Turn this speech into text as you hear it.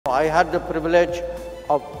I had the privilege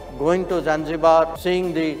of going to Zanzibar,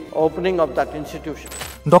 seeing the opening of that institution.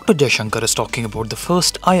 Dr. Jaishankar is talking about the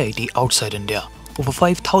first IIT outside India, over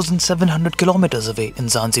 5,700 kilometers away in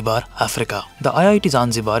Zanzibar, Africa. The IIT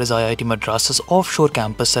Zanzibar is IIT Madras' offshore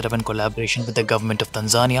campus set up in collaboration with the Government of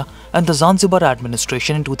Tanzania and the Zanzibar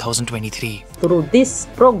administration in 2023. Through this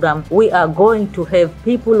program, we are going to have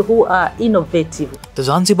people who are innovative. The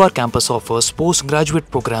Zanzibar campus offers postgraduate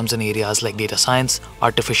programs in areas like data science,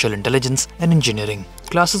 artificial intelligence, and engineering.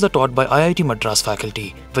 Classes are taught by IIT Madras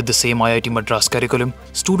faculty. With the same IIT Madras curriculum,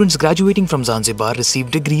 students graduating from Zanzibar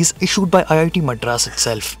receive degrees issued by IIT Madras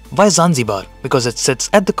itself. Why Zanzibar? Because it sits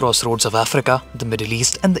at the crossroads of Africa, the Middle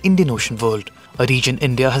East, and the Indian Ocean world, a region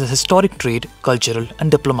India has a historic trade, cultural,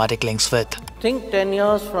 and diplomatic links with. Think 10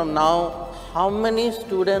 years from now, how many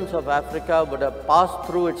students of Africa would have passed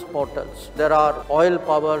through its portals? There are oil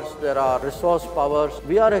powers, there are resource powers.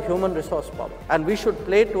 We are a human resource power and we should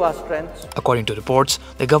play to our strengths. According to reports,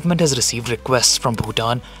 the government has received requests from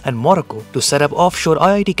Bhutan and Morocco to set up offshore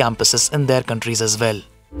IIT campuses in their countries as well.